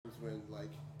when like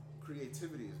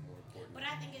creativity is more important. But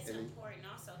I think it's important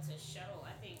also to show.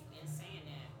 I think in saying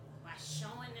that, by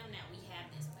showing them that we have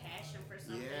this passion for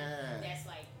something, that's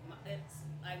like, it's,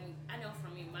 I know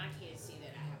for me, my kids see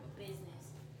that I have a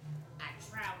business, I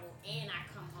travel, and I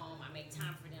come home, I make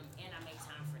time for them, and I make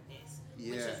time for this,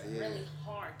 which is really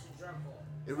hard to juggle.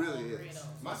 It really is.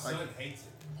 My son hates it.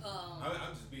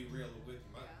 I'm just being real with you.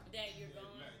 That you're going.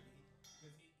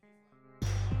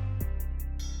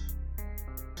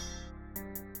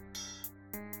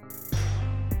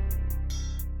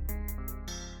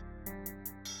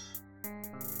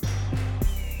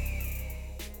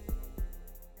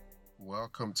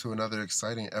 Welcome to another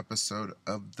exciting episode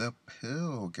of The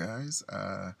Pill, guys.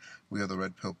 We are the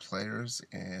Red Pill Players,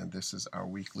 and this is our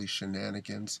weekly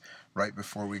shenanigans right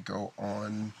before we go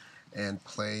on and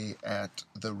play at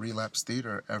the Relapse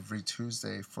Theater every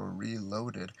Tuesday for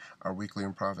Reloaded, our weekly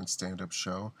improv and stand-up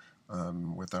show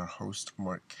with our host,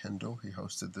 Mark Kendall. He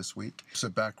hosted this week.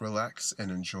 Sit back, relax,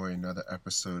 and enjoy another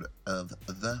episode of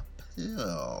The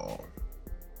Pill.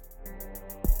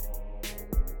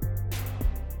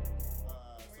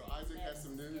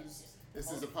 This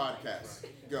is a podcast.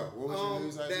 Go. What was your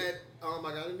news, Isaac?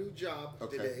 I got a new job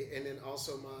today, and then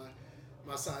also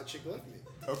my side chick left me.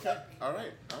 Okay. All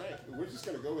right. We're just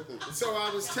gonna go with it. So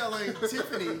I was telling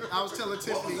Tiffany. What was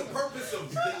the purpose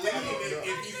of deleting it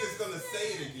if he's just gonna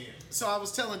say it again? So I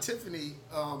was telling Tiffany.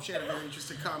 She had a very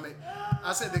interesting comment.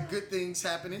 I said that good things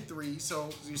happen in threes.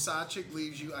 So your side chick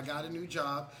leaves you. I got a new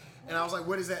job. And I was like,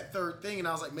 what is that third thing? And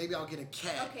I was like, maybe I'll get a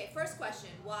cat. Okay, first question.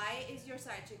 Why is your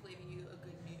side chick leaving you a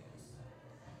good news?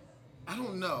 I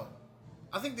don't know.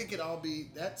 I think they could all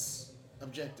be, that's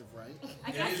objective, right?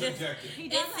 It is objective.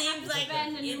 It seems like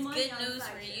it's good news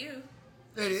for you.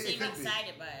 You seem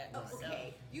excited by it. Oh,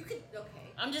 okay. So. You could,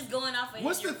 okay. I'm just going off of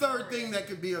What's the third thing that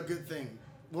could be a good thing?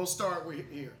 We'll start with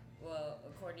here. Well,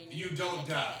 according to you don't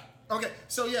die. Okay,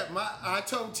 so yeah, I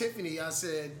told Tiffany, I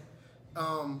said,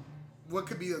 what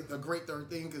could be a great third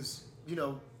thing? Because, you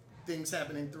know, things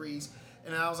happen in threes.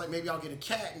 And I was like, maybe I'll get a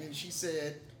cat. And then she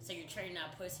said... So you're trading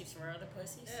out pussies for other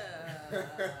pussies?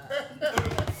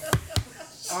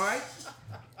 All right.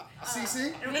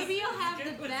 CC? Maybe you'll have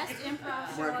the best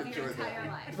improv show of your entire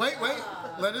life.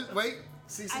 Wait.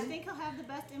 CC? I think he'll have the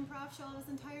best improv show of his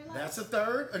entire life. That's a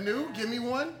third. Anu, give me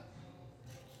one.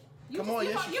 You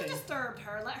disturbed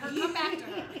her. Let her come back to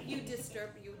her. You did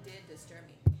disturb me.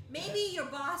 Maybe your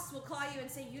boss will call you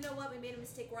and say, you know what, we made a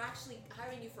mistake. We're actually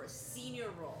hiring you for a senior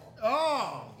role.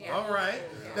 Oh, yeah. All right.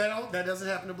 Yeah. That doesn't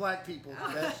happen to black people.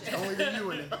 That's only to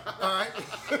you in it. All right.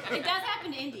 It does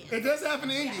happen to Indians. It does happen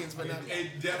to Indians, but not.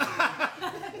 It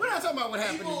definitely. We're not talking about what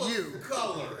happened People to you. Of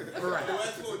color. Right. So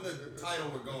that's what the title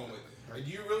we're going with. Right.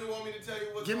 Do you really want me to tell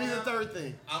you what's Give me going the on? third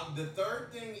thing. The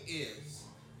third thing is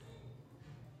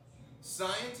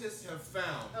scientists have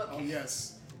found. Okay. Oh,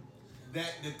 yes.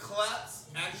 That the claps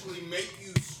actually make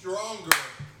you stronger.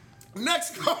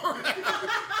 Next card.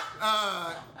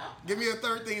 Give me a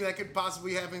third thing that could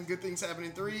possibly happen. Good things happen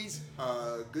in threes.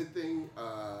 Good thing.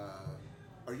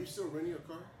 Are you still renting a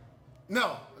car?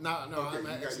 No. Okay, you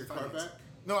got your car back?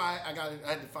 No, I got it. I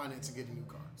had to finance to get a new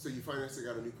car. So you financed and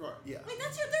got a new car? Yeah. Wait,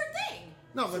 that's your third thing.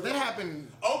 No, but that happened.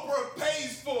 Oprah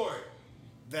pays for it.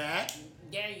 That.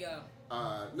 There you go.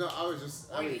 No, I was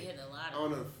just. Or you hit a lot I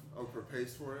don't know if Oprah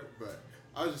pays for it, but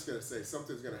I was just gonna say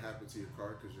something's gonna happen to your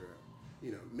car because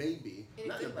you're, maybe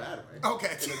not in a bad way.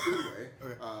 Okay. In a good way.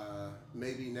 Okay.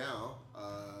 Maybe now,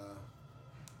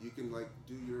 you can like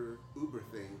do your Uber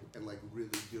thing and like really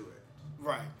do it.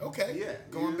 Right. Okay. Yeah.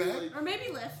 Going back. Or maybe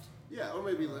Lyft. Yeah, or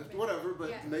maybe Lyft, whatever, but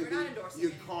maybe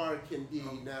your car can be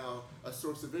now a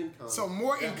source of income. So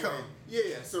more income.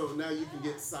 Yeah, so now you can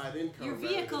get side income. Your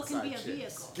vehicle can be a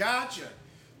vehicle. Gotcha.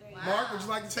 Wow. Mark, would you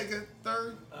like to take a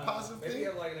third positive maybe thing? you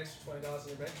have like an extra $20 in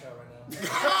your bank account right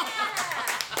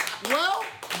now. Well,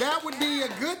 that would be a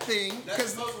good thing.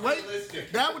 That's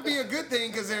realistic. That would be a good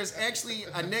thing because there's actually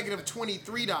a negative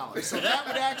 $23. So that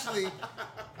would actually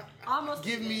almost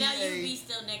give me now you'd be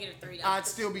still negative $3. I'd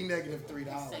still be negative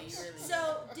 $3.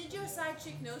 So did your side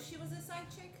chick know she was a side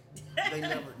chick? They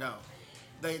never know.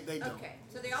 They don't. Okay,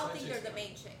 so they all think they're the main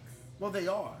chicks. Well, they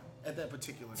are at that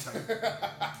particular time.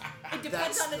 It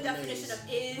depends on the definition of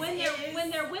is. When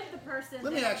they're with the person.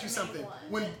 Let me ask you something.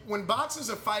 When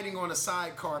boxers are fighting on a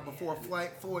sidecar before a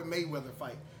Floyd Mayweather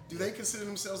fight, do they consider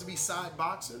themselves to be side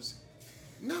boxers?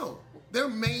 No, they're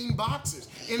main boxers.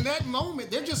 In that moment,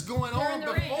 they're just going on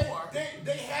before.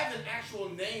 They have an actual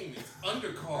name. It's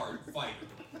undercard fighter.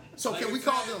 So Like can we it's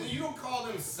call not- them? You don't call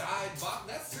them side box.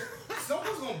 That's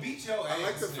someone's gonna beat your ass. I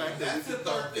like the fact that that's you the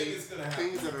call third thing that's gonna happen.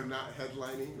 things that are not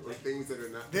headlining or things that are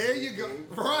not. There you go.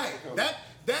 things Right. become That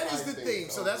is side the things thing.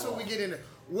 So that's what we overall. get into.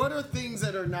 What are things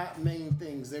that are not main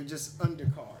things? They're just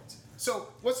undercards. So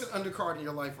what's an undercard in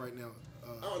your life right now? I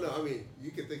don't know. I mean,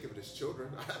 you can think of it as children.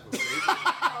 I have a baby.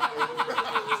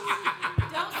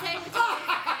 Don't say what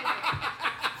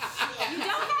you You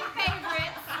don't have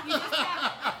favorites. You just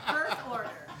have birth order.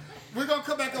 We're gonna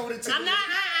come back over to Tiffany. I'm not.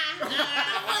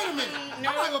 Wait a minute. I'm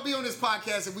not gonna be on this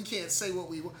podcast if we can't say what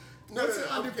we want. No, What's an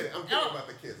I'm undercard? kidding. I'm kidding about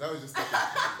the kids. I was just thinking.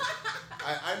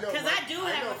 I know. Because I do know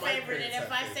have a my favorite, and parents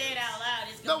if I have say it favorites. out loud,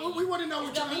 it's No, gonna be. we want to know what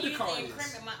it's your gonna be used to undercard is.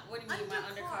 incriminate my. What do you mean, my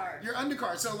undercard? Your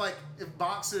undercard. So like, if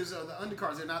boxers or the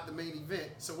undercards, they're not the main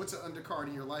event. So what's an undercard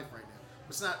in your life right now?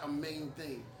 It's not a main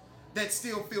thing. That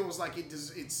still feels like it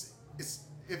does.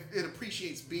 It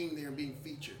appreciates being there and being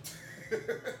featured.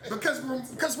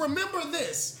 because remember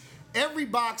this, every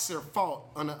boxer fought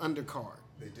on an undercard.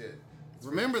 They did.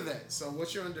 Remember that. So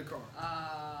what's your undercard?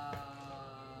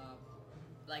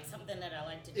 Like something that I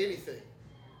like to do. Anything.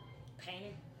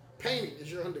 Painting. Painting is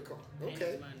your undercard. Painting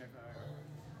Okay. is my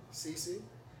undercard. Cece.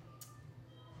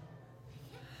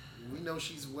 We know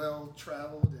she's well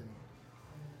traveled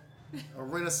and a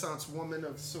Renaissance woman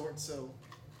of sorts. So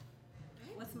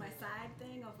What's my side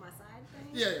thing of my side thing?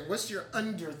 yeah, what's your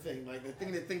under thing? Like the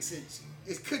thing that thinks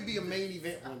it could be a main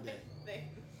event one day.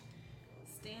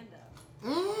 Stand up.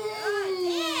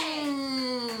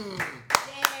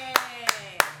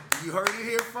 You heard it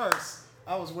here first.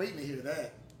 I was waiting to hear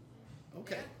that.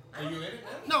 Okay. Are you in it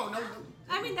now? No.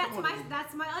 I mean, Come on, baby.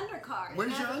 that's my undercard. What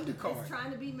is your It's undercard?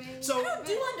 trying to be main. So- I don't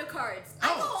do undercards. I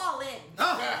go all in.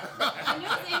 Oh, I knew it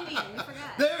was Indian. You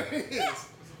forgot. there it is.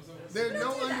 There are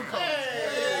no undercards.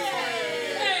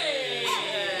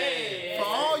 For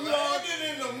all you all, Landon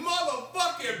in the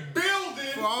motherfucking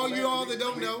building. for all you all that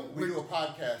don't know, we do a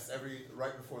podcast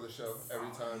right before the show. Every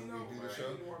time we do the show.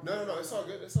 No, it's all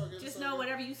good. It's all good. Just it's all know good.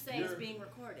 whatever you say is You're- being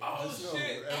recorded. Oh Just know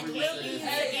shit. whatever And we he'll say use is- it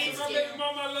Hey, against my you. baby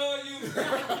mama, I love you.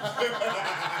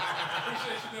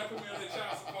 Appreciate you not putting me on the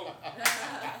child support.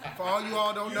 for all you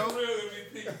all don't You know, the real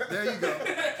MVP. there you go.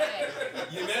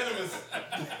 Unanimous.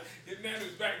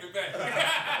 Unanimous back to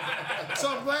back. So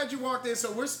I'm glad you walked in.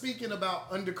 So we're speaking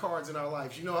about undercards in our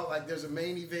lives. You know, like there's a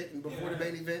main event, and before the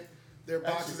main event, there are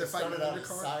boxes Actually, that it fight with started out as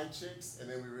undercards. side chicks, and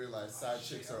then we realized side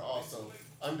chicks are also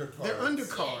undercards. They're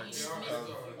undercards.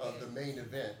 of the main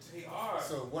event. They are.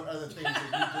 So what other things are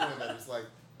you doing that is like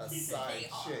a side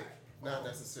chick, not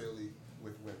necessarily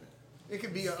with women? It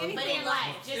could be a. But in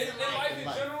life, just In in life in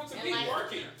life. general, to In me, life.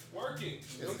 working.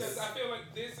 Because I feel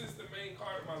like this is the main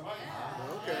card of my life.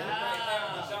 Okay. Right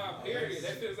now, the job period.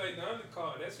 That feels like the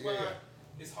undercard. That's why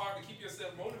Yeah. it's hard to keep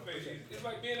yourself motivated. It's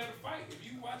like being at a fight. If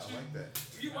you I like that.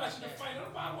 watching a fight,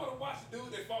 nobody want to watch the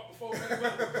dude that fought before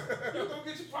Mayweather. You go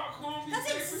get your popcorn. That's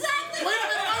sexy. exactly Wait a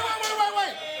minute,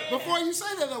 wait. Before you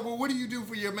say that though, well, what do you do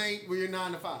for your 9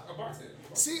 to 5? A bartender.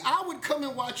 See, I would come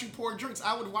and watch you pour drinks.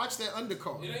 I would watch that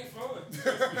undercard. It ain't fun.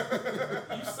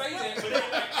 You say that, but then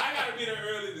like, I gotta be there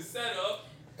early to set up.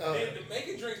 Then the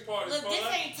making drinks part is Look, fun. this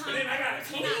ain't But then I gotta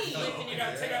time. clean. I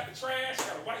gotta take out the trash. I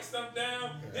gotta wipe stuff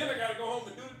down. Then I gotta go home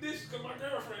and do the dishes because my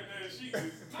girlfriend there, she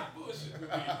is not bullshit with me.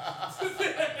 I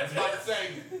was about to say,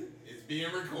 it's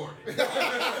being recorded.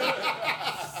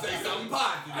 Say something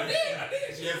positive. I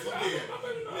did. Yes, you did.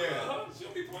 Yeah.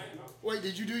 She'll be playing though. Wait,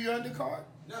 did you do your undercard?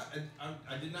 No,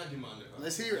 I did not do my undercard.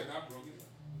 Let's hear it. I broke it.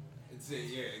 It's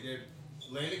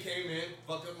Landon came in,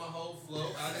 fucked up my whole flow.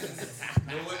 I didn't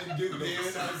know what to do then.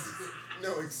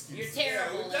 No excuse. You're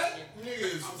terrible. That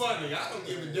nigga is funny. I don't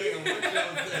give a damn what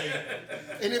y'all say.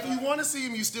 And if you want to see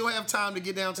him, you still have time to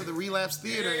get down to the Relapse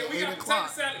Theater Yeah, at we 8 got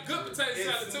o'clock. potato salad, good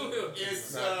potato salad too here.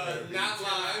 It's not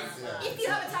live. If you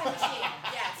have a time machine,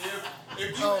 yes.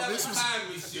 If you Oh, have this a was- time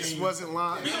This machine, wasn't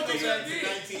live. we go back to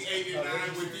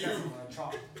 1989 with you.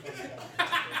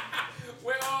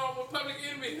 Where Public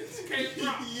Enemy came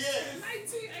from. Yes.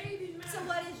 1989. So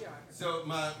what is yours? So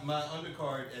my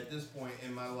undercard at this point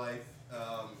in my life,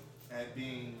 at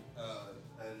being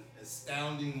an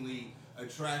astoundingly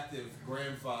attractive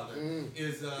grandfather,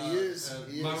 is He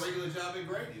my is. regular job at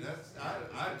Grady. That's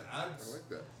I like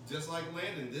that. just like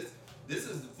Landon. This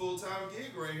is the full-time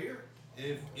gig right here.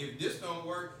 If this don't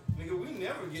work, nigga, we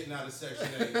never getting out of Section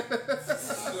 8.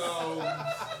 So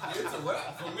it's a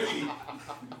wrap for me.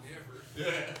 Never. Yeah.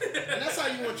 And that's how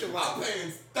you want your I'm life.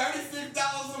 paying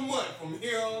 $36 a month from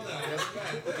here on out.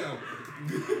 Goddamn.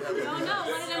 Don't know.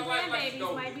 One of them Like grandbabies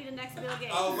dope. might be the next Bill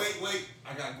Gates. Oh, wait.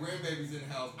 I got grandbabies in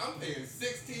the house. I'm paying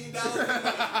 $16 a month.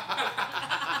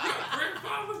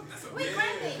 Grandfather? That's a Wait, Is that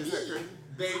grandbaby. crazy?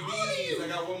 Babies, I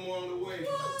got one more on the way.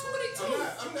 22.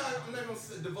 I'm not gonna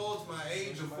divulge my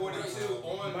age of 42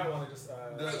 on. You might want to just. You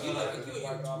look like you in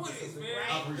your 20s, man.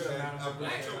 I appreciate it.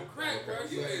 Black on crack, bro.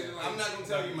 You ain't like. I'm not gonna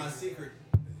tell you my secret.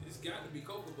 It's got to be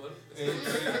cocoa butter. And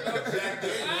Jack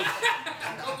Daniels.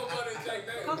 Cocoa butter and Jack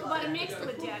Daniels. Cocoa butter mixed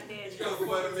with Jack Daniels. Cocoa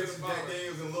butter mixed with Jack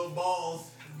Daniels and little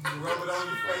balls. You rub it on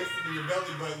your face and your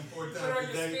belly button 4 Put it times on a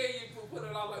your day. skin, you put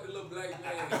it out like the little black man.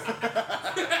 That's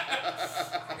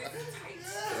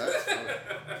funny.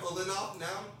 Pulling off now.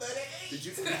 I'm 38.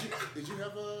 Did you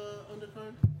have a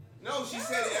undercard? No, she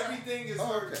said everything is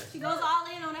her. Okay. She goes all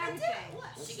in on everything.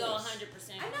 She go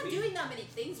 100%. I'm not doing that many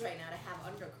things right now to have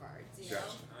undercards, you know?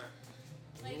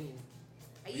 Gotcha. Like,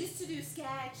 I used to do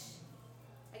sketch.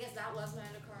 I guess that was my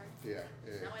undercard. Yeah.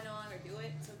 Now I no longer do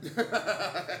it. So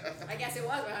I guess it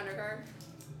was my undercard.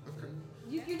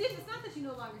 You did. It's not that you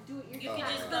no longer do it. You can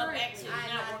just go back to I'm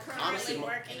not not Honestly, currently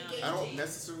working on it. I don't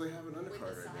necessarily have an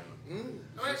undercard right now. Let me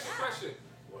ask you a question.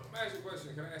 Well, let me ask you a question.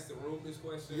 Can I ask the room this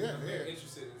question? Yeah, I'm very yeah.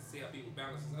 interested in see how people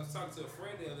balance this. I was talking to a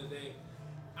friend the other day.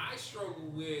 I struggle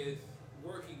with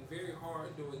working very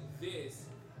hard doing this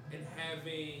and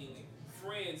having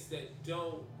friends that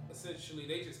don't essentially,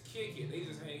 they just kick it. They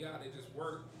just hang out. They just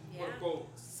work, quote unquote,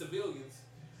 civilians,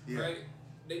 right?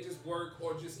 They just work,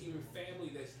 or just even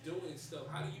family that's doing stuff.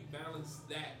 How do you balance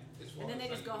that? And then they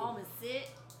just go home and sit.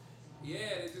 Yeah,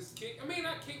 they just kick. I mean,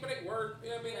 not kick, but they work. You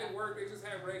know what I mean? They work. They just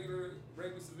have regular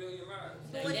civilian lives.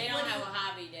 They don't have a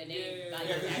hobby that they like.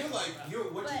 Yeah, because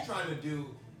you're what But- you're trying to do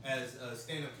as a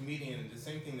stand-up comedian, and the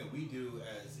same thing that we do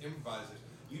as improvisers.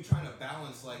 You're trying to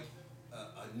balance like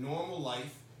a normal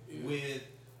life with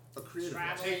A creative.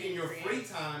 Travel. taking your free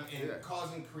time and Yeah.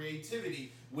 causing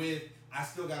creativity with. I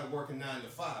still got to work a 9 to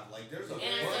 5. Like there's a And I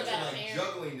bunch still of got like parents.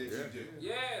 juggling that Yeah. you do.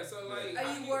 Yeah, so like.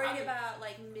 Are you worried about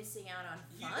like missing out on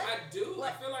fun? I do.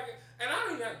 What? I feel like, and I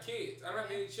don't even have kids. I don't have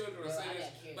any children. No, I I say this,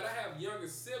 got kids. but I have younger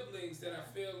siblings that I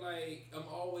feel like I'm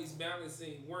always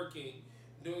balancing working,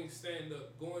 doing stand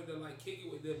up, going to like kick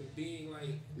it with them, and being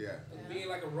like, being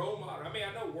like a role model. I mean,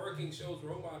 I know working shows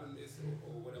role modeling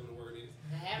or whatever the word is.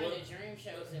 Having But- a dream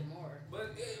shows it more.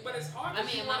 But it's hard. I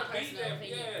mean, you in want my to be personal there.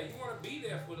 opinion. Yeah, you want to be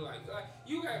there for like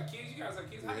you have kids. You guys have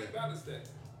kids. How do you Yeah. balance that?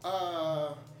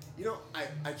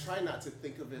 I try not to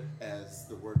think of it as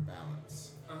the word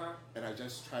balance, and I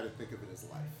just try to think of it as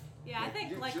life. Yeah, I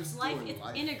think You're like just life doing is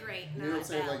life. integrate. You know what I'm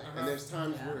saying? Like, balance. and there's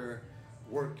times Yeah. where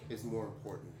work is more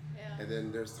important, and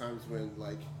then there's times when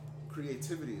like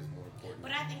creativity is more important.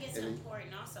 But I think it's And-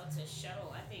 important also to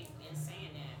show, I think in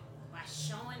saying that, by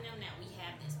showing them that we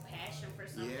have this passion for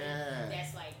something Yeah.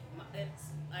 that's like, it's,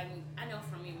 I know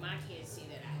for me, my kids see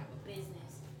that I have a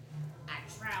business, I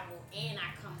travel, and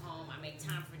I come home, I make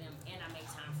time for them, and I make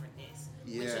time for this.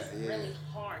 Which is really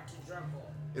hard to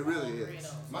juggle. It really all three is.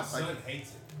 of those. My son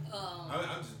hates it. Um,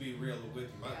 I'm just being real with you.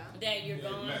 that you're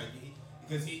going.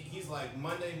 Because he's like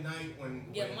Monday night when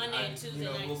Monday and Tuesday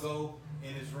we'll nights. go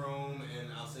in his room and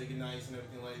I'll say goodnights and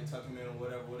everything like tuck him in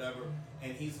or whatever.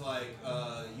 And he's like,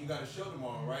 you got a show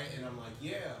tomorrow, right? And I'm like,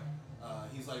 yeah.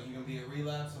 He's like, you gonna be at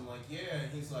Relapse? I'm like, yeah.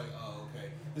 And he's like, oh,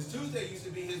 okay. Because Tuesday used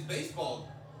to be his baseball.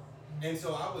 And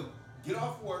so I would get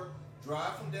off work,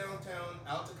 drive from downtown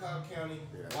out to Cobb County,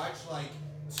 watch like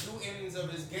 2 innings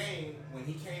of his game. When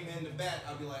he came in to bat,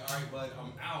 I'd be like, all right, bud,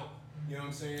 I'm out. You know what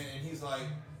I'm saying? And he's like,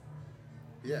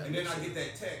 and then I get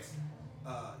that text,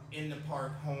 in the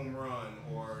park home run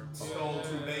or stole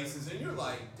 2 bases, and you're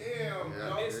like, damn.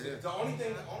 The only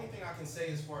thing I can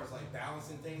say as far as like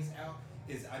balancing things out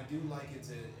is I do like it's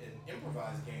an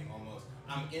improvised game almost.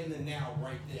 I'm in the now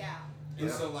right there. Yeah. And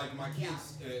so like my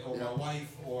kids or my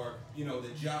wife or the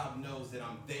job knows that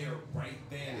I'm there right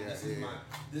then.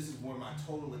 This is where my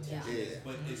total attention is.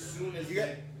 But as soon as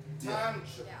time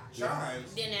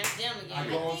chimes, then that's them again. I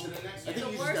go on to the next I think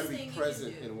one. you just gotta be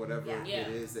present in whatever it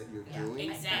is that you're doing,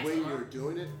 Exactly. when you're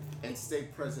doing it, and stay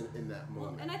present in that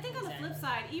moment. And I think on the flip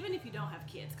side, even if you don't have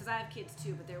kids, because I have kids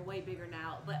too, but they're way bigger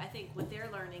now. But I think what they're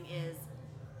learning is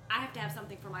I have to have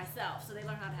something for myself, so they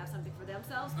learn how to have something for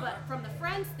themselves. But from the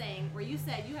friends thing, where you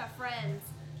said you have friends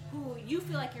who you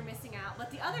feel like you're missing out,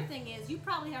 but the other thing is you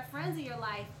probably have friends in your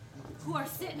life who are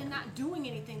sitting and not doing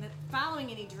anything, that following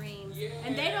any dreams,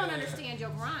 and they don't understand your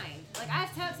grind. Like I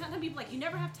have sometimes people like, you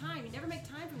never have time, you never make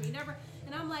time for me, you never.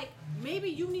 And I'm like, maybe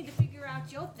you need to figure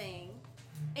out your thing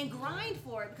and grind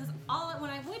for it, because when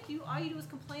I'm with you, all you do is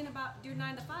complain about your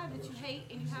 9 to 5 that you hate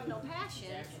and you have no passion.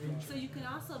 So you can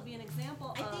also be an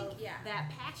example of that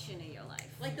passion in your life.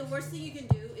 Like the worst thing you can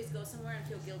do is go somewhere and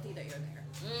feel guilty that you're there.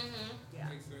 Yeah.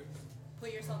 Makes sense.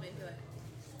 Put yourself into it.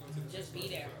 Just be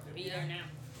there. Be there now.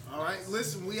 All right,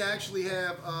 listen, we actually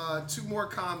have 2 more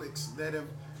comics that have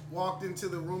walked into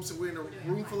the room, so we're in a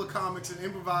room full of comics and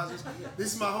improvisers.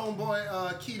 This is my homeboy,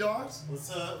 Kedars.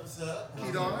 What's up?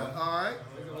 Kedar, all right.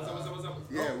 What's up?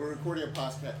 Yeah, we're recording a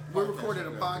podcast. We're recording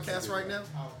a podcast right now,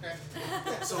 Okay.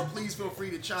 so please feel free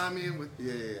to chime in with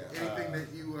anything that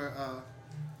you are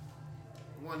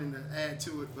wanting to add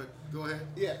to it, but go ahead.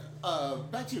 Yeah,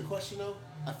 back to your question though,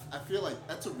 I feel like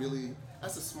that's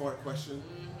a smart question,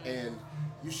 and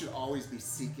you should always be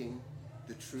seeking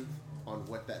the truth on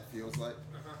what that feels like.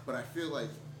 But I feel like,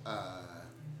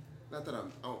 not that I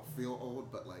don't feel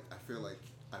old, but like I feel like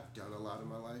I've done a lot in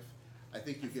my life. I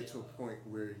think you get to a point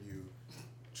where you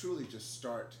truly just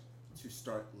start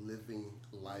living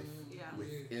life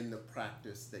within the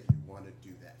practice that you want to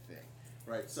do that thing.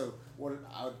 Right, so what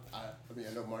I mean,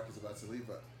 I know Mark is about to leave,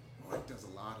 but Mark does a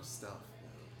lot of stuff.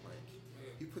 Like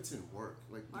he puts in work.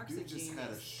 Like Mark's the dude a just genius.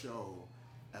 had a show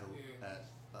at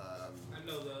I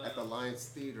know at the Lions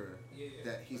Theater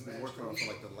that he's been working on for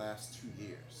like the last 2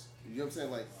 years. You know what I'm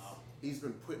saying? Like he's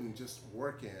been putting just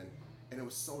work in, and it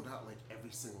was sold out like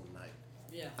every single night.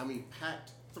 Yeah. I mean,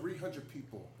 packed 300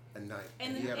 people a night.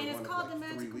 And he had a it's run of, called like, the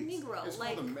 3 Magical weeks. Negro, It's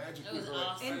like- called the Magical It was Negro.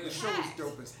 awesome. And The show was packed.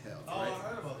 dope as hell, Oh, right? I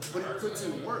heard about that. But he puts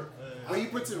in work. But he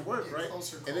puts in work, Yeah, right?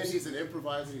 closer. And then he's an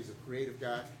improviser. He's a creative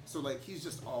guy. So like he's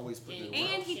just always putting in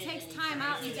work. And he takes time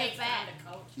out and he takes back.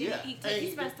 Yeah.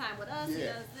 He spends time with us. He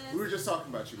Yeah, does we were this. just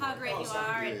talking about you. How Mark. great you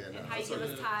are, and how you give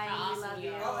us time. How We love awesome you.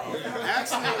 you are.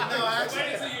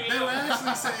 Actually, they were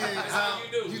actually saying how how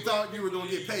you do. you thought you were gonna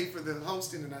get paid for the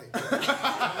hosting tonight.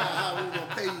 How we were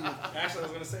gonna pay you. Actually, I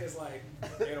was gonna say it's like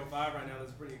 8:05 right now.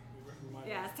 That's pretty.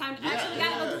 Yeah, it's time to Yeah, actually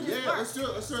gotta go do this work. let's do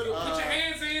it. Let's do it. Put your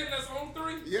hands in. That's on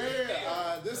 3.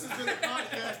 This has been a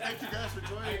podcast. Thank you guys for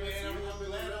joining us. man, I'm We're glad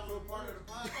glad I'm to a part of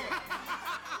the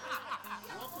podcast.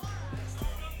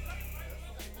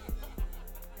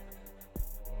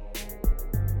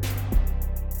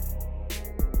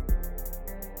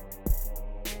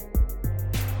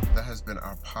 That has been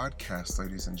our podcast,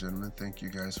 ladies and gentlemen. Thank you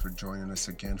guys for joining us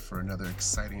again for another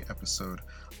exciting episode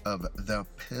of The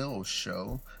Pill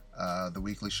Show, the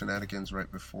weekly shenanigans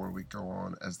right before we go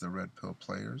on as the Red Pill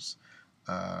Players.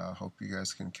 Hope you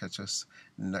guys can catch us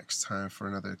next time for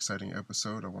another exciting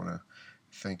episode. I want to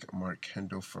thank Mark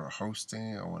Kendall for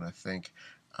hosting. I want to thank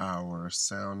our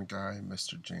sound guy,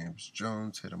 Mr. James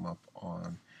Jones. Hit him up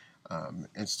on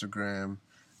Instagram.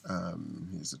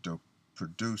 He's a dope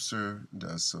producer,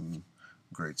 does some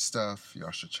great stuff.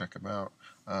 Y'all should check him out.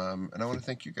 And I want to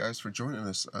thank you guys for joining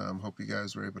us. Hope you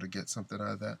guys were able to get something out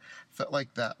of that. Felt like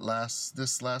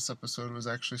this last episode was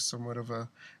actually somewhat of a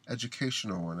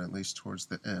educational one, at least towards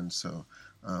the end. So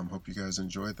hope you guys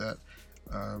enjoyed that.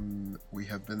 We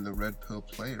have been the Red Pill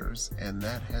Players, and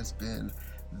that has been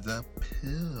The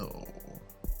Pill.